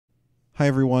Hi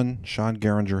everyone, Sean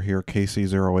Geringer here,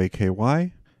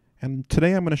 KC0AKY, and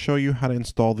today I'm going to show you how to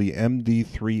install the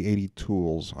MD380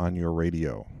 Tools on your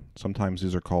radio. Sometimes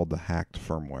these are called the hacked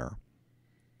firmware.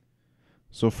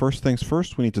 So first things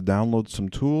first, we need to download some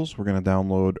tools. We're going to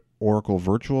download Oracle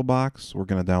VirtualBox, we're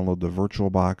going to download the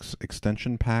VirtualBox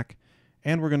extension pack,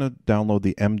 and we're going to download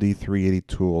the MD380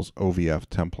 Tools OVF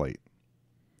template.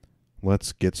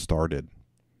 Let's get started.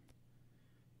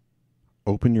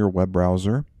 Open your web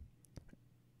browser.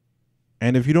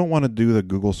 And if you don't want to do the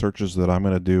Google searches that I'm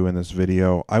going to do in this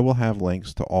video, I will have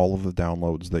links to all of the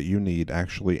downloads that you need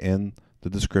actually in the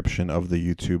description of the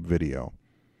YouTube video.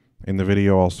 In the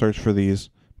video, I'll search for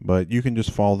these, but you can just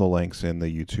follow the links in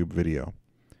the YouTube video.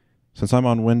 Since I'm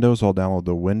on Windows, I'll download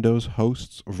the Windows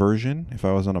hosts version. If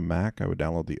I was on a Mac, I would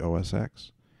download the OS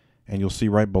X. And you'll see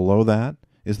right below that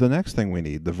is the next thing we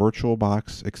need, the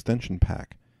VirtualBox extension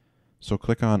pack. So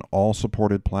click on All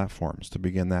Supported Platforms to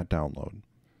begin that download.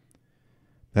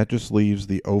 That just leaves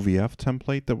the OVF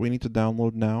template that we need to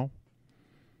download now.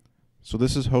 So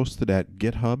this is hosted at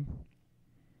GitHub,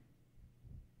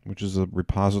 which is a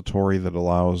repository that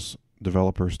allows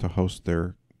developers to host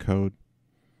their code.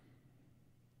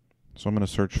 So I'm going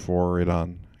to search for it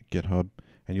on GitHub,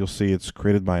 and you'll see it's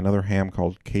created by another ham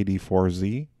called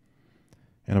KD4Z.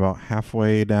 And about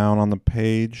halfway down on the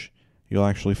page, you'll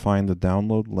actually find the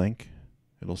download link.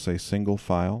 It'll say single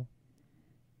file.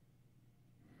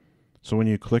 So when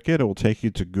you click it, it will take you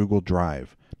to Google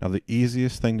Drive. Now the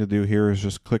easiest thing to do here is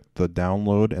just click the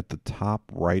download at the top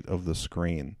right of the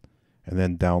screen and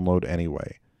then download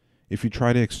anyway. If you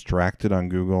try to extract it on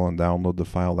Google and download the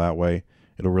file that way,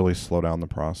 it'll really slow down the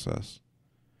process.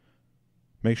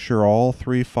 Make sure all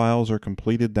 3 files are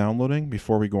completed downloading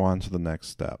before we go on to the next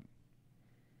step.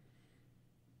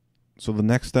 So the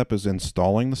next step is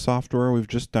installing the software we've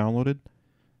just downloaded.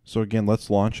 So again, let's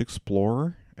launch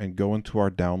Explorer and go into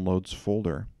our Downloads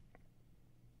folder.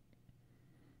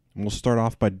 And we'll start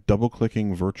off by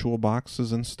double-clicking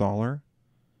VirtualBox's installer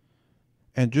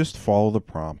and just follow the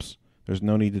prompts. There's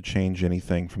no need to change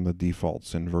anything from the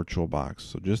defaults in VirtualBox.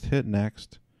 So just hit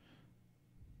Next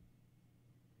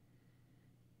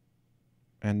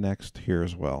and Next here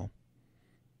as well.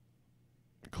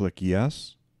 Click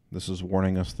Yes. This is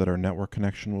warning us that our network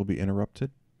connection will be interrupted.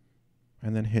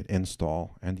 And then hit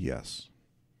Install and Yes.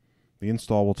 The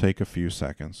install will take a few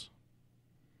seconds.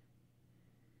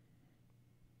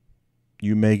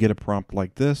 You may get a prompt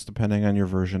like this, depending on your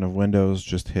version of Windows.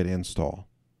 Just hit Install.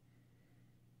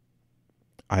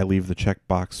 I leave the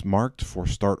checkbox marked for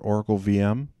Start Oracle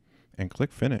VM and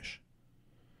click Finish.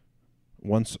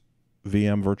 Once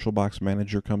VM VirtualBox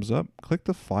Manager comes up, click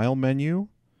the File menu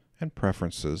and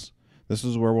Preferences. This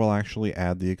is where we'll actually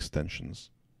add the extensions.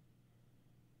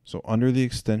 So under the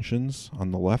extensions on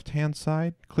the left-hand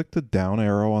side, click the down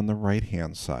arrow on the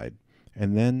right-hand side,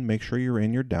 and then make sure you're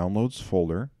in your Downloads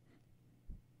folder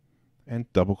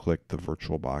and double-click the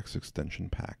VirtualBox extension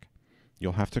pack.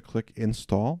 You'll have to click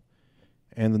Install,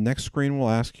 and the next screen will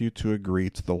ask you to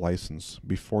agree to the license.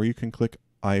 Before you can click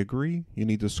I agree, you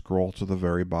need to scroll to the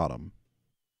very bottom.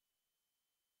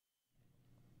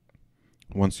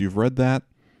 Once you've read that,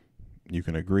 you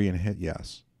can agree and hit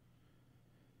Yes.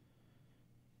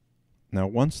 Now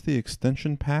once the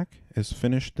extension pack is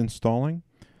finished installing,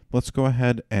 let's go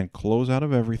ahead and close out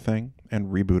of everything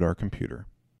and reboot our computer.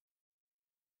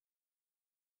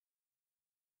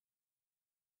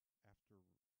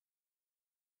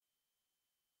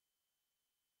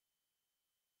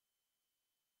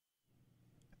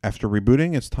 After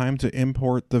rebooting, it's time to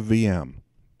import the VM.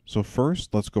 So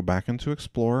first, let's go back into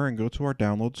Explorer and go to our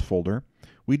Downloads folder.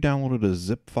 We downloaded a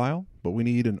zip file, but we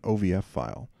need an OVF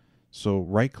file. So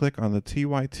right-click on the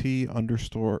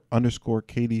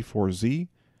TYT_KD4Z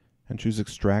and choose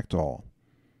Extract All.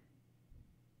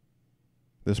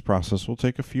 This process will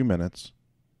take a few minutes.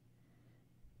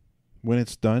 When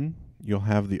it's done, you'll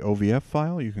have the OVF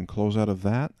file. You can close out of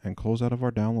that and close out of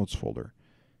our Downloads folder.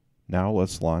 Now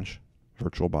let's launch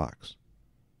VirtualBox.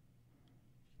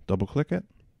 Double-click it.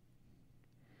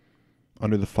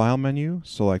 Under the File menu,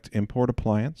 select Import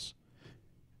Appliance.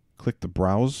 Click the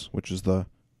Browse, which is the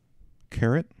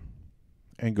caret,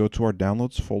 and go to our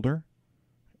Downloads folder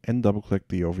and double-click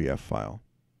the OVF file.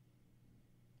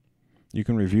 You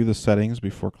can review the settings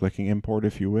before clicking Import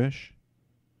if you wish,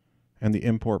 and the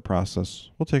import process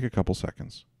will take a couple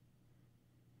seconds.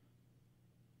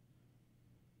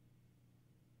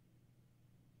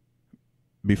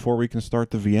 Before we can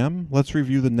start the VM, let's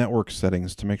review the network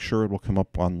settings to make sure it will come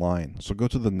up online. So go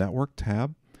to the Network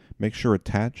tab, make sure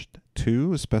Attached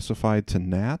To is specified to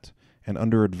NAT, and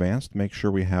under Advanced, make sure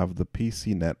we have the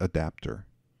PCNet adapter.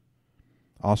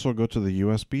 Also go to the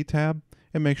USB tab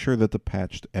and make sure that the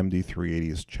patched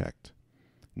MD380 is checked.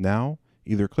 Now,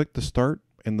 either click the Start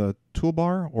in the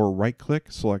toolbar or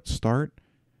right-click, select Start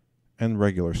and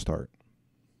regular Start.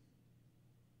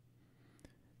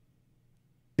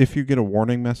 If you get a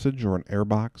warning message or an error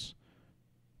box,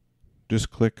 just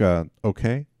click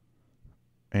OK,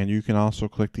 and you can also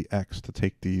click the X to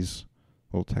take these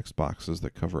little text boxes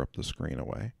that cover up the screen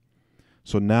away.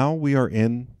 So now we are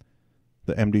in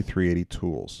the MD380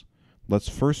 Tools. Let's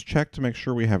first check to make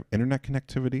sure we have internet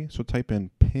connectivity. So type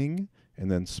in ping and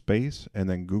then space and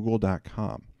then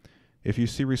google.com. If you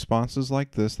see responses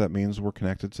like this, that means we're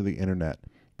connected to the internet.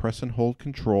 Press and hold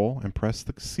Control and press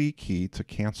the C key to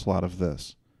cancel out of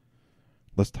this.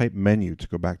 Let's type menu to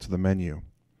go back to the menu.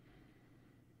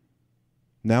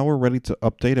 Now we're ready to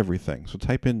update everything. So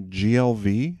type in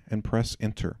GLV and press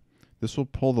enter. This will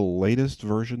pull the latest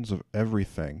versions of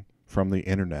everything from the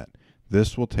internet.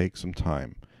 This will take some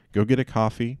time. Go get a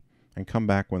coffee and come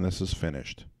back when this is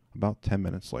finished, about 10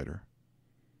 minutes later.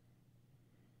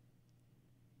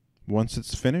 Once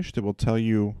it's finished, it will tell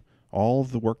you all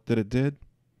of the work that it did,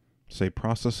 say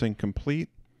processing complete,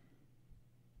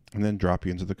 and then drop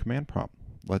you into the command prompt.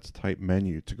 Let's type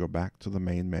menu to go back to the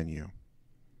main menu.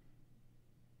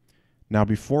 Now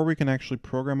before we can actually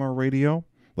program our radio,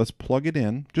 let's plug it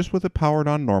in, just with it powered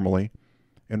on normally,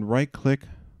 and right-click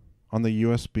on the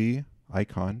USB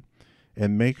icon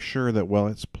and make sure that while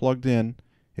it's plugged in,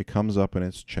 it comes up and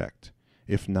it's checked.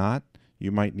 If not,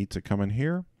 you might need to come in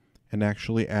here and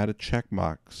actually add a check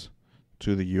box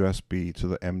to the USB to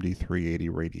the MD380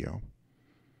 radio.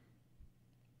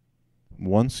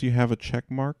 Once you have a check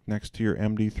mark next to your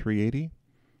MD380,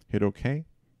 hit OK,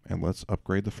 and let's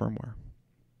upgrade the firmware.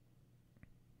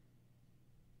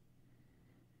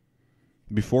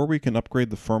 Before we can upgrade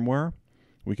the firmware,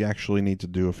 we actually need to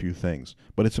do a few things.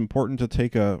 But it's important to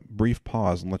take a brief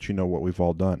pause and let you know what we've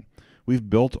all done. We've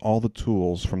built all the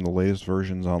tools from the latest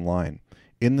versions online.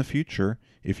 In the future,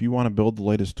 if you want to build the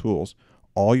latest tools,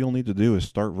 all you'll need to do is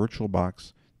start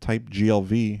VirtualBox, type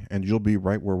GLV, and you'll be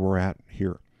right where we're at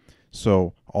here.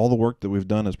 So all the work that we've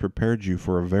done has prepared you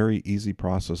for a very easy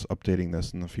process updating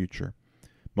this in the future.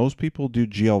 Most people do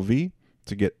GLV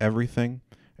to get everything,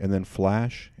 and then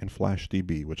Flash and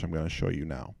FlashDB, which I'm going to show you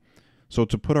now. So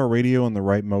to put our radio in the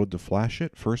right mode to flash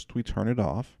it, first we turn it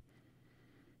off,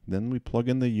 then we plug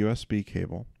in the USB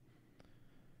cable,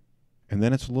 and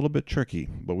then it's a little bit tricky,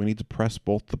 but we need to press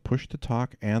both the push to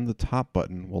talk and the top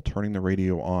button while turning the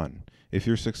radio on. If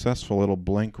you're successful, it'll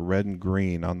blink red and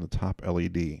green on the top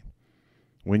LED.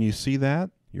 When you see that,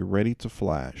 you're ready to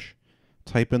flash.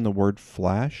 Type in the word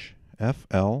flash,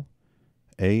 F-L-A-S-H,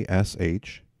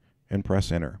 and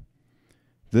press enter.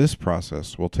 This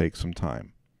process will take some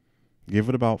time. Give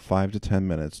it about 5 to 10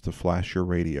 minutes to flash your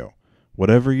radio.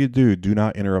 Whatever you do, do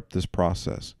not interrupt this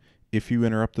process. If you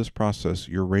interrupt this process,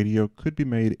 your radio could be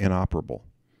made inoperable.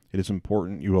 It is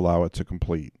important you allow it to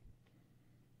complete.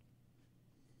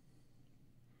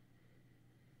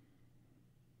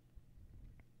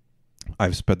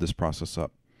 I've sped this process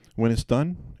up. When it's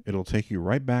done, it'll take you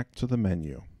right back to the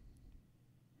menu.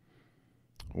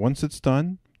 Once it's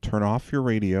done, turn off your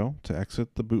radio to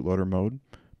exit the bootloader mode,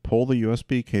 pull the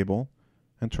USB cable,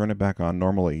 and turn it back on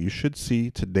normally. You should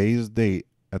see today's date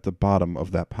at the bottom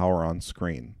of that power on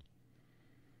screen.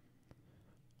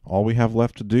 All we have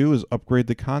left to do is upgrade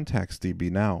the contacts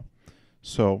DB now.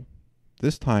 So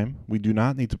this time we do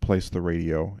not need to place the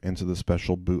radio into the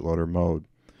special bootloader mode.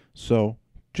 So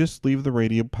just leave the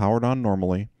radio powered on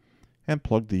normally and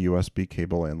plug the USB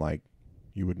cable in like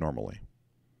you would normally.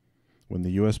 When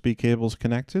the USB cable is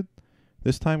connected,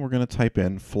 this time we're going to type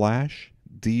in flash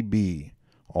DB,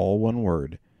 all one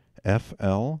word,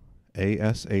 F-L-A-S-H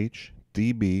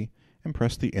DB, and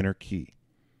press the enter key.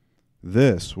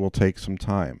 This will take some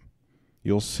time.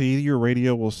 You'll see your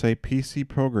radio will say PC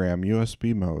program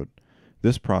USB mode.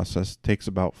 This process takes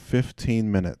about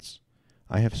 15 minutes.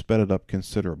 I have sped it up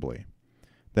considerably.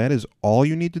 That is all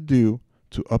you need to do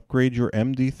to upgrade your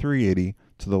MD380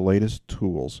 to the latest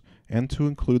tools and to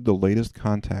include the latest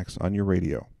contacts on your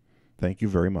radio. Thank you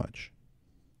very much.